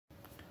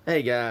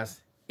Hey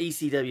guys,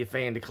 ECW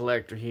Fan to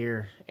Collector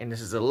here, and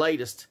this is the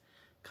latest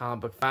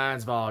comic book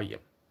finds volume.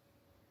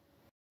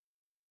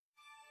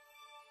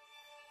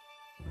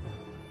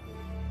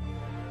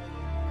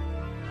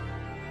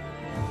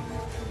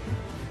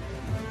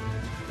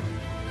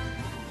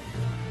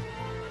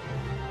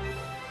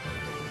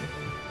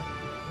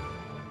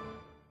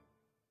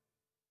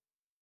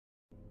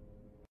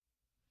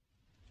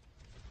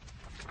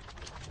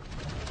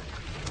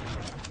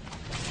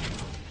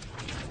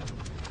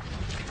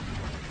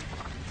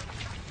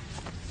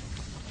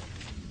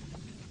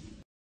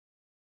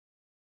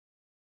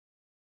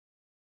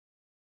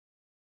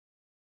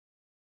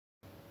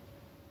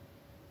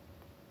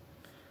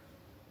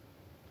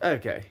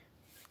 Okay,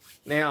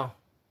 now,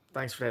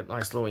 thanks for that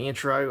nice little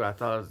intro. I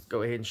thought I'd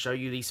go ahead and show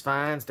you these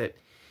finds that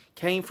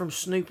came from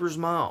Snoopers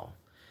Mall.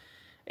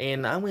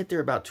 And I went there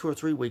about 2 or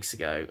 3 weeks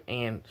ago,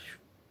 and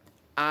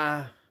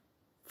I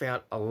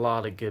found a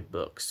lot of good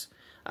books.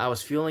 I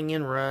was filling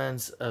in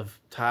runs of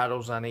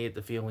titles I needed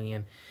to fill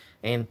in,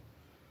 and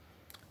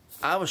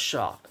I was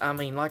shocked. I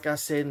mean, like I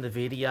said in the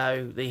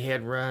video, they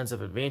had runs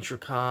of adventure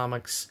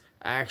comics,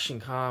 action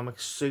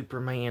comics,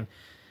 Superman.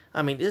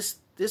 I mean, this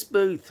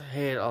booth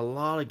had a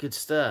lot of good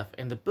stuff,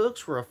 and the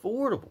books were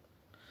affordable.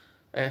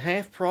 At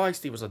half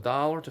price, it was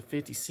 $1 to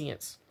 50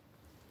 cents.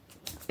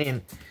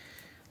 And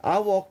I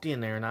walked in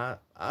there, and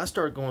I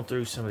started going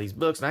through some of these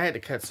books, and I had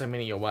to cut so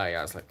many away.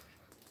 I was like,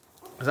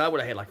 because I would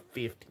have had like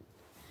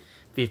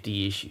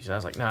 50 issues. I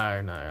was like, no,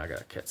 I got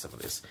to cut some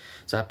of this.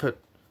 So I put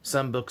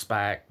some books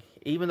back,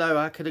 even though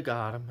I could have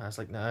got them. I was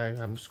like, no,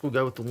 I'm just going to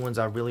go with the ones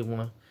I really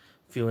want to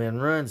fill in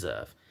runs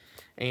of.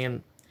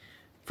 And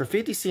for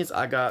 50 cents,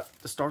 I got,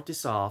 to start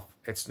this off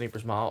at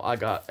Snoopers Mall, I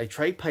got a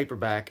trade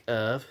paperback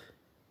of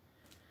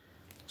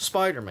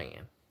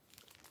Spider-Man.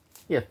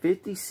 Yeah,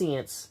 50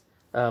 cents,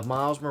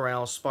 Miles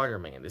Morales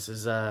Spider-Man. This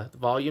is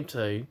volume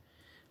 2.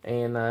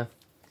 And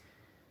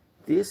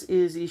this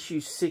is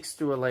issues 6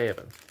 through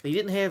 11. They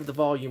didn't have the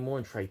volume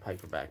 1 trade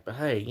paperback. But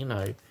hey, you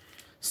know,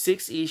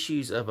 6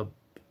 issues of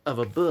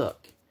a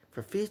book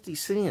for 50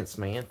 cents,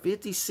 man.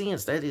 50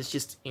 cents, that is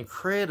just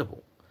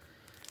incredible.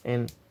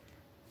 And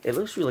it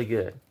looks really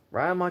good.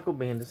 Ryan Michael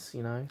Bendis,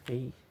 you know,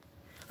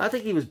 I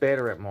think he was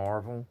better at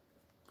Marvel.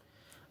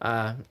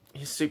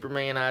 His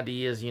Superman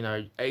ideas, you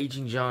know,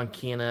 aging John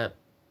Kent up,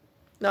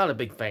 not a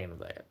big fan of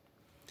that.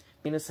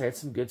 Bendis had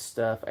some good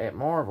stuff at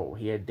Marvel.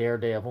 He had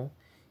Daredevil.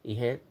 He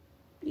had,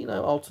 you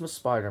know, Ultimate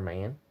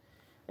Spider-Man.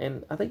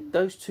 And I think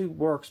those 2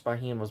 works by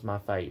him was my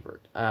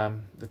favorite.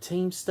 The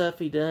team stuff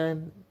he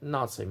done,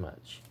 not so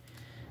much.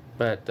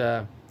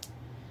 But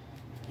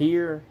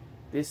here,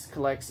 this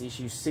collects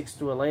issues 6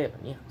 to 11.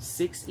 Yeah,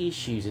 6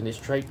 issues in this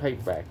trade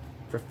paperback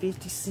for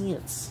 50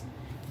 cents.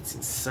 It's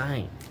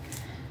insane.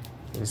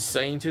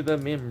 Insane to the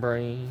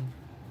membrane.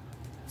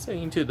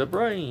 Insane to the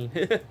brain.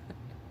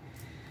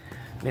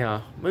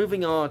 Now,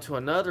 moving on to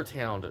another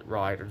talented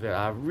writer that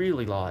I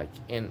really like.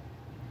 And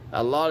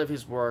a lot of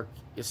his work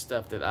is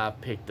stuff that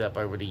I've picked up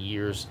over the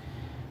years.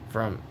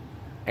 From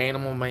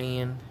Animal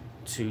Man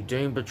to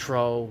Doom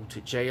Patrol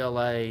to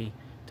JLA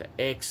to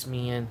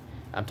X-Men.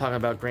 I'm talking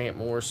about Grant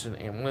Morrison,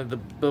 and one of the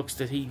books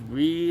that he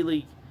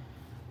really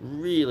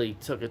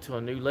took it to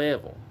a new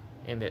level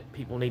and that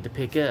people need to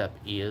pick up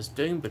is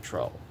Doom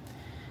Patrol.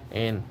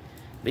 And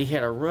they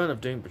had a run of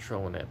Doom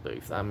Patrol in that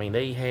booth. I mean,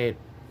 they had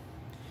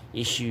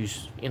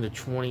issues in the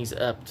 20s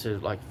up to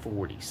like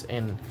 40s,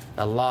 and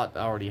a lot I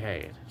already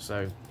had.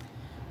 So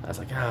I was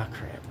like, oh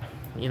crap.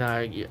 You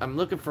know, I'm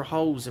looking for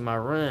holes in my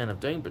run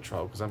of Doom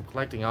Patrol because I'm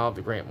collecting all of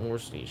the Grant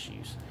Morrison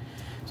issues.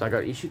 So I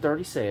got issue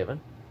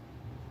 37.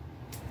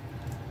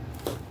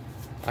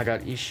 I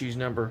got issues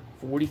number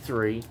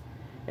 43.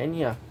 And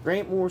yeah,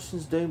 Grant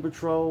Morrison's Doom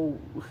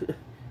Patrol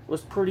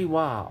was pretty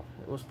wild.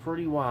 It was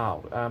pretty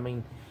wild. I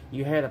mean,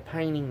 you had a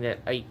painting that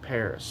ate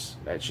Paris.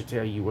 That should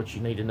tell you what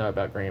you need to know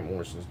about Grant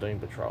Morrison's Doom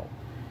Patrol.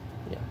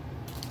 Yeah.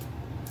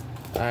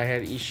 I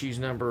had issues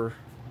number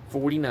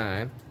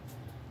 49.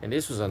 And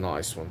this was a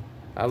nice one.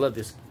 I love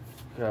this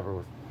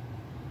cover.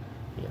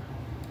 Yeah.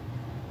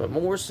 But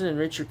Morrison and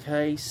Richard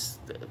Case,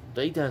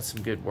 they done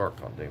some good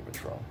work on Doom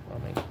Patrol.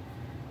 I mean,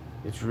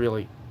 it's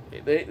really,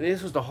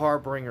 this was the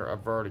harbinger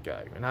of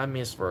Vertigo, and I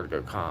miss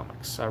Vertigo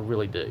comics. I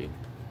really do.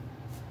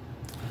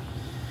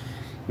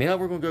 Now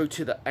we're going to go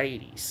to the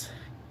 80s.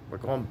 We're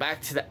going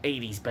back to the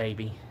 80s,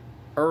 baby.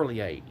 Early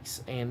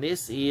 80s. And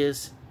this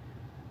is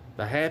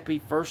the happy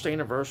first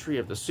anniversary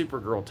of the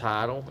Supergirl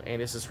title,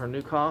 and this is her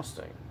new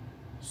costume.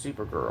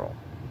 Supergirl.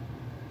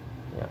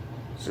 Yeah,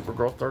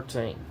 Supergirl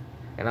 13.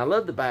 And I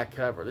love the back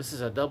cover. This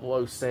is a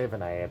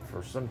 007 ad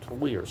for some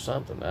toy or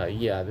something.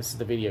 Yeah, this is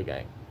the video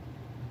game.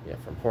 Yeah,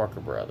 from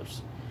Parker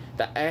Brothers.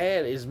 The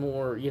ad is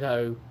more, you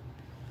know,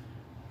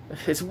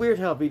 it's weird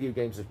how video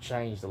games have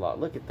changed a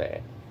lot. Look at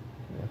that.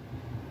 Yeah.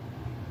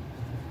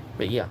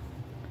 But yeah,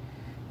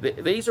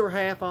 these are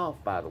half off,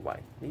 by the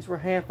way. These were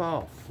half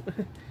off.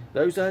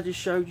 Those I just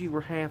showed you were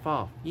half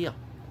off. Yeah,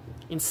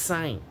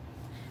 insane.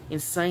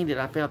 Insane that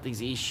I found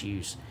these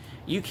issues.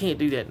 You can't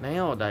do that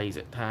nowadays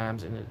at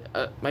times. And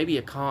maybe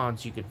at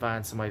cons you could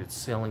find somebody that's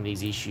selling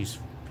these issues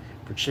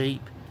super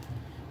cheap.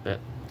 But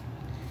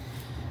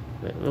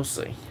we'll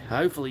see.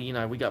 Hopefully, you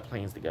know, we got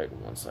plans to go to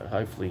one, so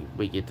hopefully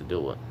we get to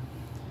do it.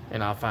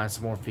 And I'll find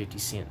some more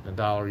 50-cent and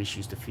 $1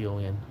 issues to fill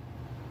in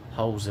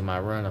holes in my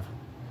run of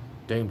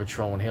Doom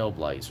Patrol and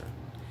Hellblazer.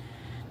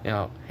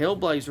 Now,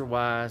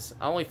 Hellblazer-wise,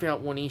 I only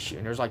found one issue,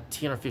 and there's like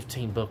 10 or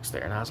 15 books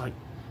there. And I was like,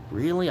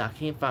 really? I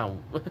can't find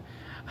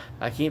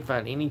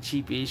any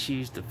cheap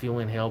issues to fill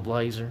in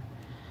Hellblazer.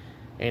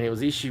 And it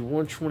was issue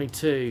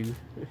 122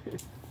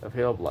 of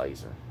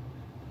Hellblazer.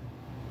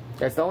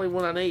 That's the only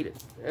one I needed.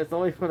 That's the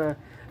only one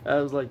I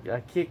was like,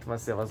 I kicked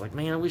myself. I was like,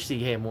 man, I wish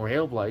he had more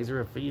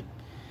Hellblazer.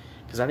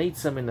 Because I need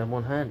some in the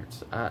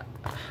 100s.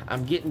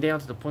 I'm getting down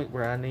to the point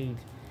where I need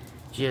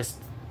just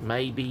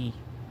maybe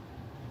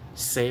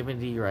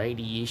 70 or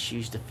 80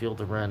 issues to fill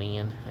the run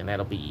in, and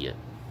that'll be it.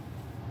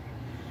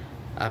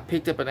 I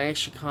picked up an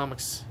Action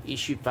Comics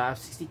issue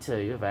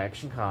 562 of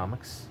Action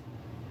Comics.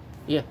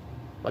 Yeah,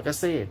 like I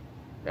said,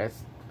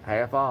 that's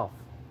half off.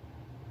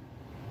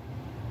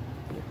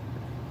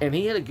 And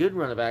he had a good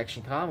run of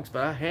Action Comics,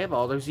 but I have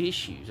all those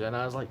issues, and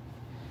I was like,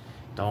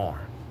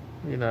 darn.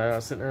 You know, I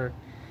was sitting there,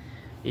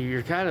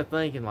 you're kind of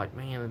thinking like,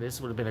 man, this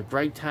would have been a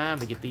great time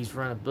to get these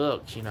run of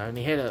books, you know. And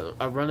he had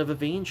a run of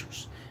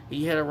Avengers.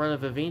 He had a run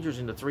of Avengers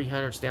in the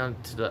 300s down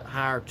to the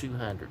higher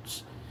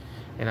 200s.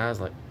 And I was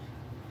like,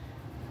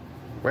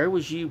 where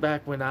was you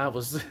back when I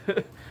was,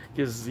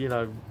 because, you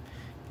know,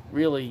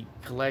 really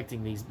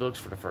collecting these books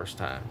for the first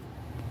time.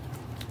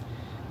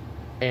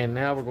 And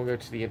now we're going to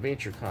go to the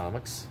Adventure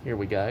Comics. Here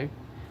we go.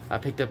 I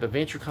picked up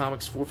Adventure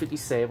Comics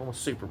 457 with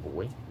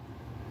Superboy.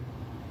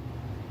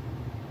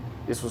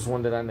 This was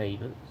one that I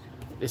needed.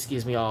 This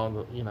gives me all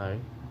the, you know,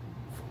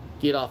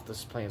 get off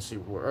this playing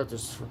Superboy. Or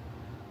this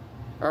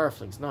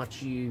Earthlings,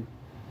 not you.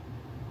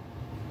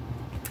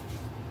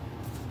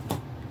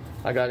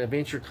 I got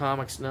Adventure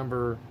Comics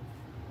number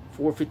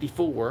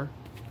 454.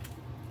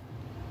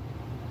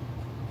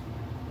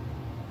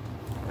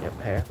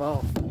 Yep, half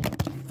off.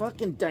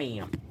 Fucking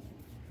damn.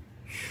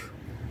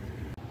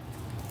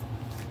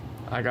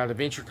 I got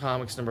Adventure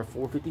Comics number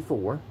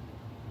 454.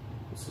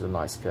 This is a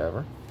nice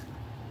cover.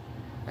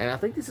 And I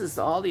think this is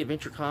all the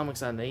Adventure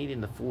Comics I need in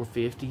the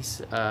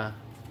 450s.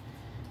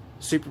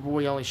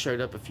 Superboy only showed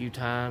up a few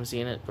times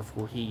in it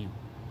before he...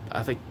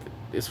 I think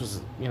this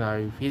was, you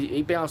know,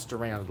 he bounced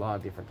around a lot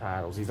of different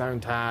titles. His own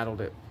title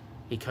that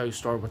he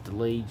co-starred with the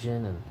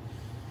Legion, and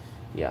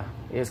yeah,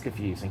 it's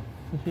confusing.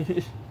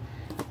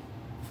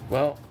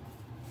 Well,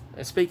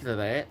 and speaking of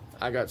that,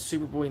 I got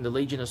Superboy and the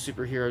Legion of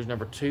Superheroes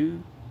number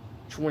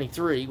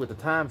 223 with the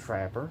Time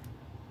Trapper.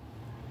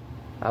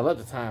 I love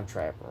the Time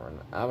Trapper, and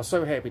I was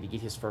so happy to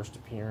get his first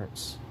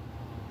appearance.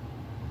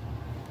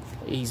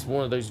 He's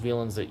one of those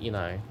villains that, you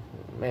know,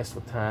 mess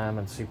with Time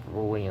and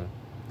Superboy and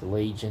the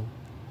Legion.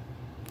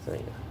 So,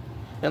 yeah.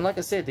 And like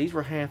I said, these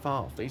were half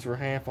off. These were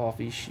half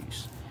off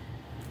issues.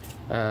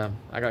 I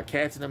got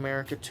Captain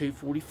America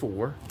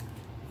 244.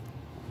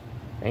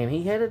 And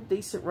he had a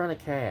decent run of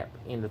Cap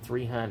in the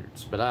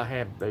 300s, but I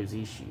have those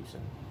issues.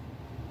 And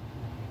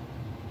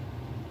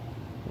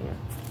yeah.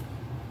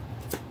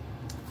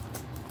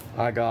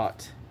 I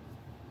got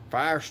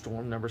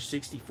Firestorm number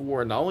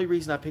 64, and the only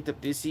reason I picked up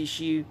this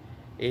issue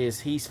is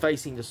he's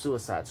facing the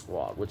Suicide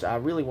Squad, which I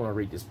really want to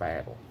read this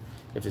battle,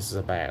 if this is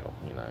a battle,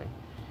 you know.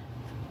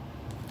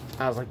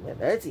 I was like, man,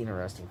 that's an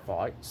interesting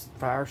fight. It's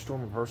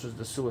Firestorm versus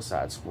the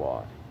Suicide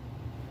Squad.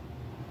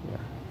 Yeah,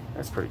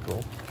 that's pretty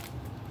cool.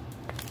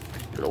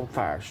 Good old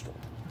Firestorm.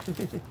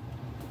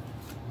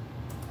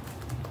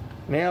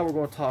 Now we're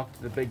going to talk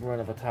to the big run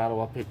of a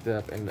title I picked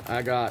up, and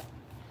I got,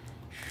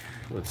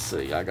 let's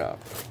see, I got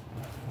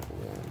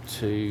 1,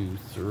 2,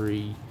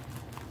 3,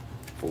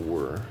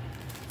 4.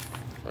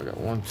 I got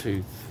 1,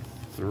 2,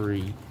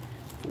 3,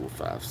 4,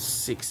 5,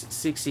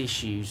 6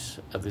 issues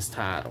of this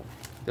title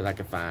that I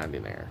could find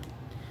in there.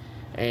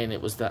 And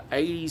it was the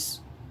 80s,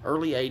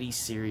 early 80s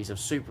series of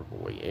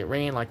Superboy. It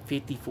ran like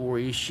 54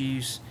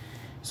 issues.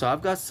 So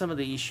I've got some of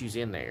the issues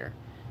in there.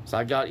 So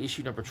I got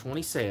issue number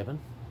 27.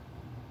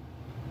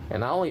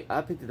 And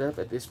I picked it up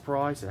at this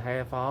price at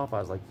half off. I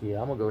was like,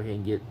 yeah, I'm going to go ahead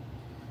and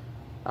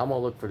I'm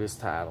going to look for this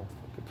title.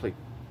 Complete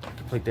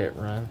that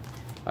run.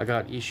 I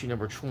got issue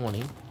number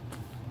 20.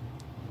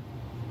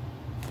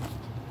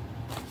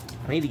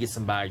 I need to get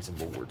some bags and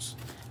boards.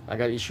 I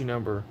got issue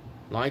number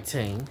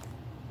 19.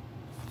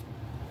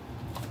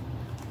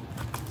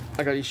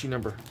 I got issue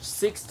number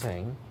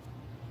 16.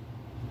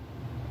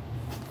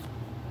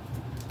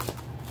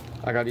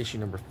 I got issue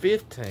number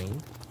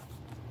 15.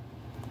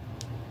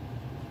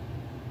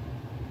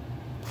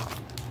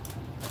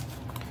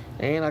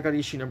 And I got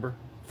issue number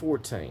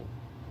 14.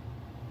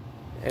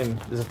 And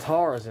the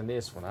Zatara's in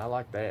this one. I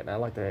like that. I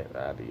like that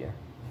idea.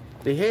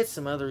 They had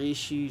some other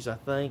issues, I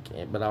think,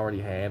 but I already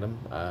had them.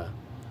 I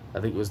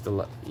think it was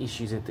the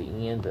issues at the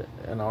end,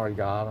 and I already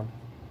got them.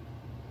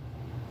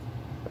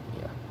 But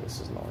yeah,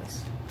 this is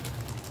nice.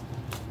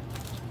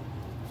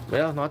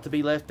 Well, not to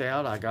be left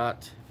out, I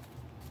got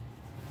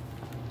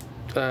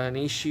an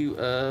issue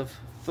of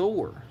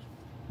Thor,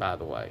 by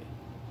the way.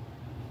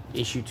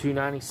 Issue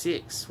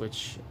 296,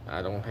 which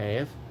I don't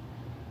have.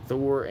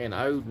 Thor and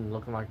Odin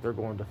looking like they're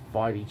going to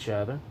fight each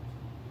other.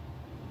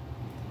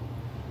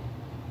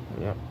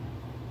 Yep.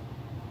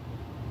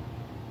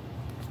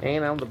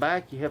 And on the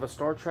back, you have a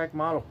Star Trek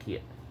model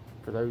kit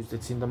for those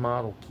that's into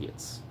model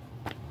kits.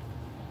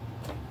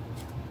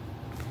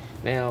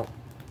 Now,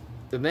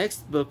 the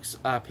next books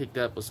I picked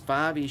up was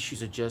 5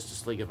 issues of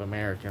Justice League of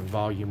America in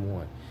Volume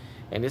 1.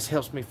 And this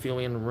helps me fill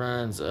in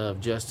runs of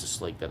Justice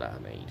League that I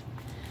need.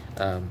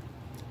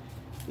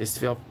 This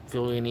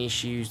fill in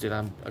issues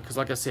that because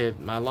like I said,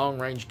 my long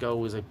range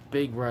goal is a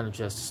big run of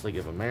Justice League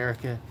of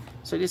America.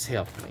 So this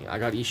helped me. I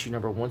got issue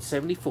number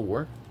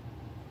 174.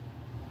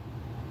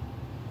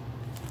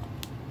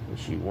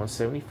 Issue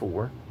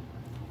 174.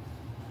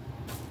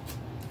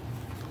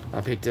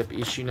 I picked up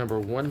issue number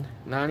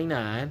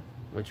 199,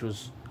 which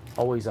was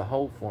always a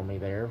hole for me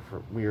there,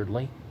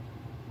 weirdly.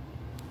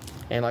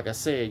 And like I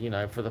said, you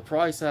know, for the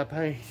price I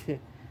paid,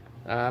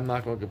 I'm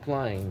not going to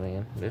complain,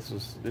 man. This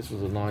was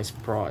a nice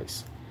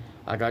price.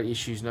 I got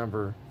issues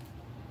number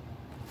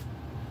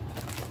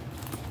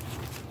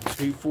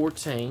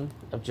 214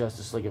 of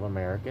Justice League of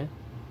America.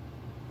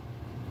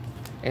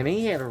 And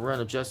he had a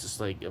run of Justice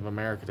League of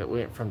America that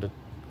went from the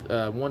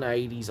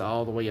 180s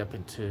all the way up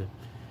into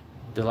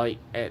the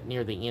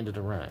near the end of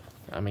the run.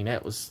 I mean,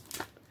 that was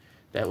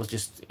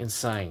just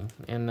insane.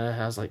 And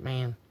I was like,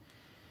 man,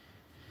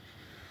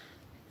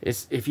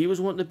 if you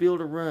was wanting to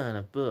build a run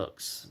of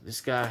books,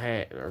 this guy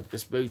had, or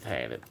this booth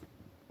had it.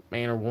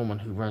 Man or woman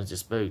who runs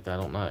this booth, I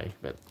don't know,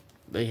 but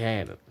they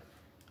had it.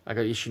 I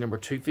got issue number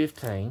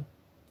 215.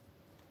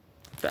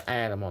 The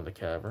Atom on the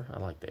cover. I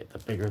like that. The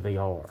bigger they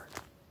are.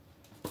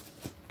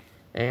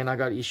 And I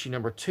got issue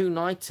number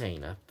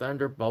 219, a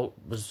Thunderbolt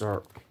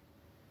Berserk.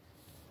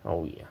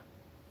 Oh, yeah.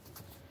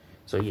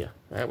 So, yeah,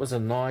 that was a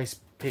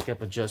nice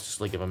pickup of Justice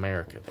League of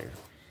America there.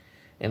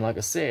 And like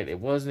I said, it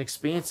wasn't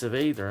expensive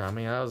either. I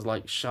mean, I was,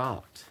 like,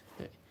 shocked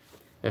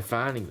at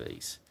finding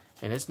these.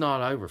 And it's not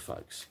over,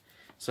 folks.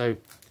 So,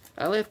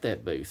 I left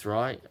that booth,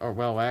 right? Or,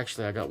 well,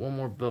 actually, I got one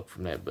more book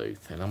from that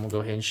booth. And I'm going to go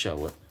ahead and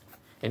show it.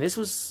 And this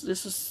one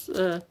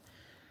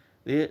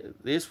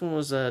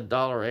was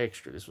 $1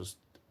 extra. So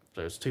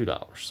it was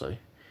 $2. So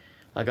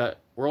I got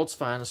World's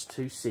Finest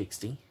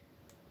 260.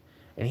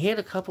 And he had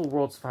a couple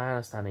World's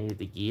Finest I needed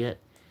to get.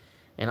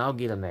 And I'll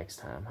get them next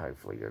time.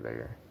 Hopefully they're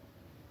there.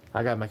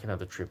 I got to make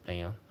another trip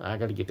down. I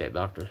got to get that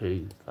Doctor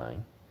Who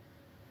thing.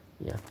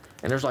 Yeah.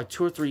 And there's like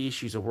 2 or 3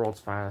 issues of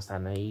World's Finest I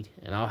need.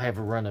 And I'll have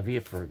a run of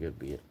it for a good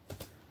bit.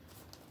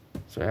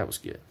 So that was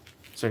good.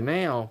 So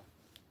now,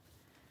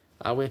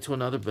 I went to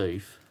another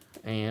booth.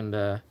 And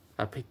I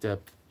picked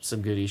up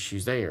some good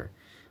issues there.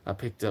 I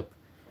picked up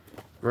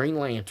Green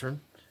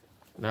Lantern,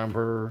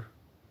 number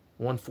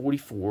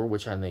 144,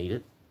 which I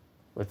needed,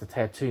 with the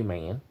Tattoo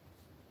Man.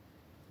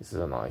 This is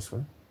a nice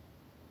one.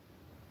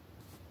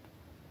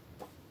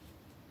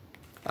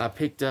 I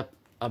picked up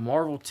a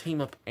Marvel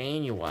Team-Up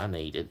Annual I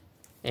needed.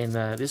 And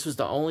this was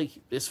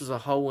a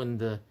hole in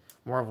the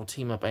Marvel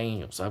Team-Up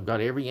Annual. So I've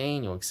got every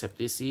annual except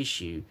this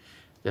issue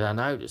that I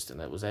noticed, and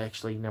that was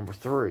actually number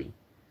 3.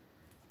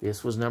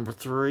 This was number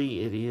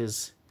 3. It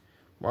is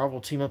Marvel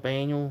Team-Up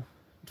Annual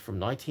from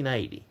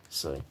 1980.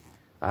 So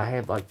I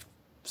have like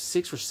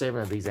 6 or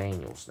 7 of these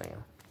annuals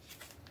now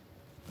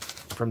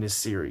from this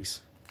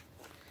series.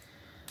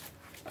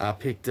 I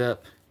picked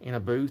up in a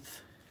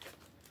booth,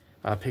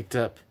 I picked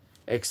up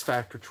X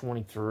Factor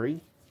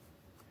 23,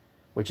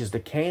 which is the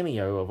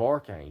cameo of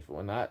Archangel.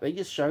 And they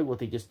just showed what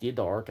they just did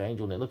to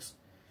Archangel, and it looks,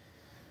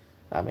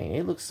 I mean,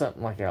 it looks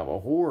something like out of a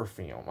horror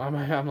film. I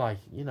mean, I'm like,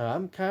 you know,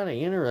 I'm kind of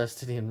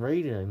interested in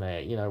reading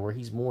that, you know, where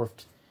he's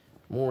morphed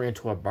more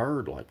into a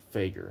bird-like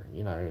figure,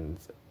 you know, and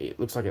it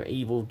looks like an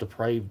evil,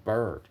 depraved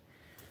bird.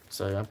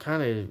 So I'm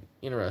kind of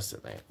interested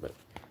in that. But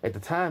at the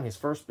time, his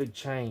first big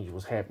change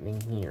was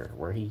happening here,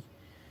 where he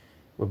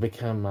would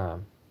become,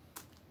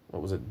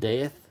 what was it,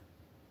 Death?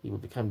 He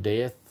would become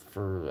Death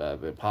for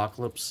the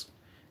apocalypse.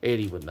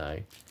 Eddie would know.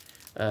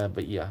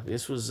 But yeah,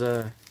 this was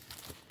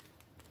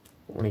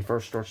when he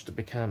first starts to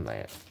become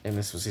that. And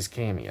this was his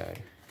cameo.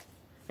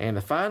 And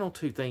the final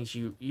 2 things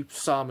you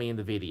saw me in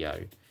the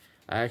video,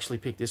 I actually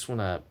picked this one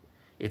up.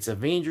 It's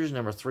Avengers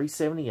number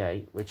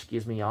 378, which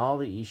gives me all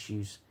the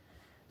issues.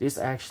 This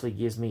actually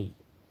gives me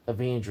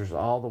Avengers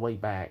all the way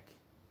back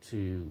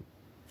to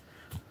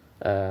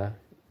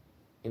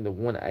in the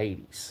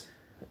 180s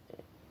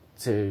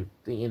to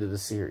the end of the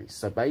series.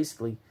 So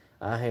basically,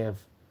 I have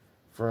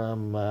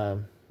from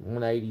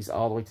 180s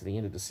all the way to the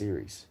end of the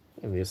series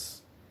in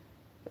this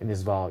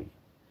volume.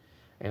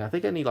 And I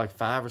think I need like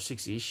 5 or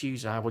 6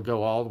 issues. And I would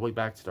go all the way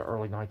back to the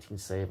early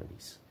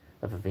 1970s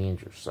of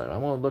Avengers. So I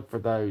want to look for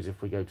those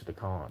if we go to the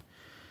con.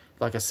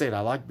 Like I said, I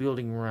like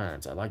building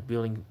runs. I like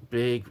building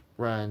big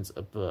runs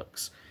of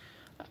books.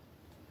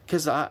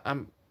 Because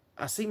I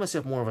see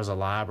myself more of as a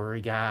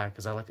library guy.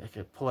 Because I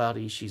could pull out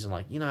issues and,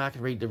 like, you know, I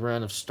could read the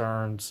run of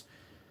Stern's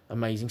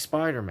Amazing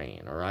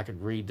Spider-Man. Or I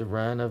could read the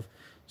run of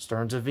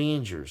Stern's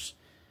Avengers.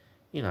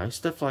 You know,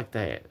 stuff like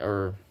that.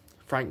 Or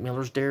Frank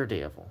Miller's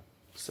Daredevil.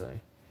 So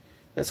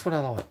that's what I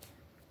like.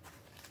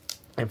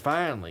 And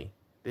finally,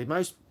 the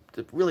most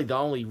really the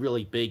only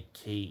really big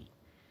key,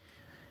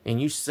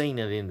 and you've seen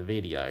it in the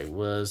video,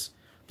 was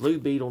Blue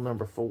Beetle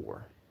number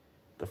 4.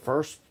 The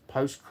first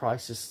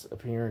post-crisis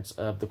appearance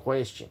of the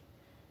Question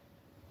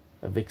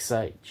of Vic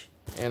Sage.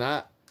 And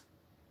I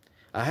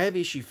have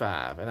issue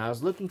 5, and I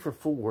was looking for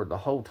 4 the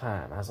whole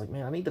time. I was like,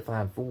 man, I need to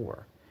find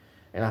 4.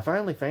 And I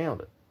finally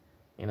found it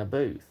in a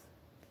booth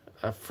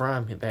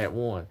from that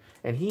one.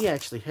 And he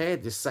actually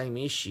had this same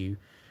issue,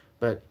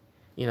 but,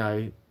 you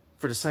know,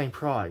 for the same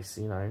price,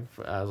 you know.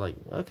 I was like,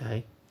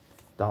 okay,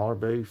 $1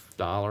 booth,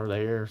 $1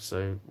 there,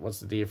 so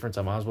what's the difference?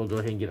 I might as well go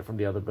ahead and get it from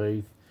the other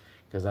booth,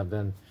 because I've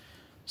done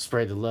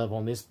spread the love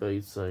on this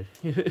booth, so.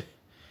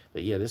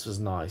 But yeah, this was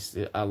nice.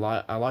 I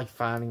like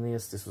finding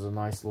this. This was a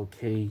nice little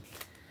key.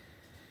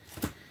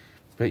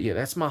 But yeah,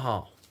 that's my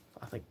haul.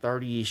 I think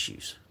 30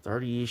 issues.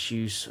 30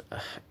 issues.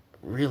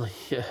 Really,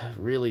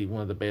 really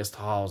one of the best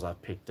hauls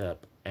I've picked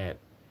up at.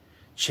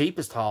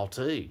 Cheapest haul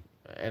too,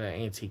 at an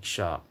antique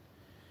shop.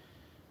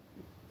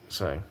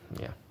 So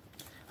yeah,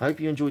 I hope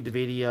you enjoyed the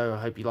video. I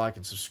hope you like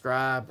and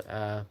subscribe.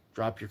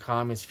 Drop your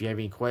comments if you have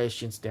any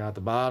questions down at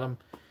the bottom.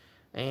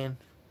 And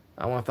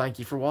I want to thank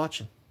you for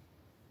watching.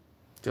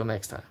 Till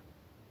next time.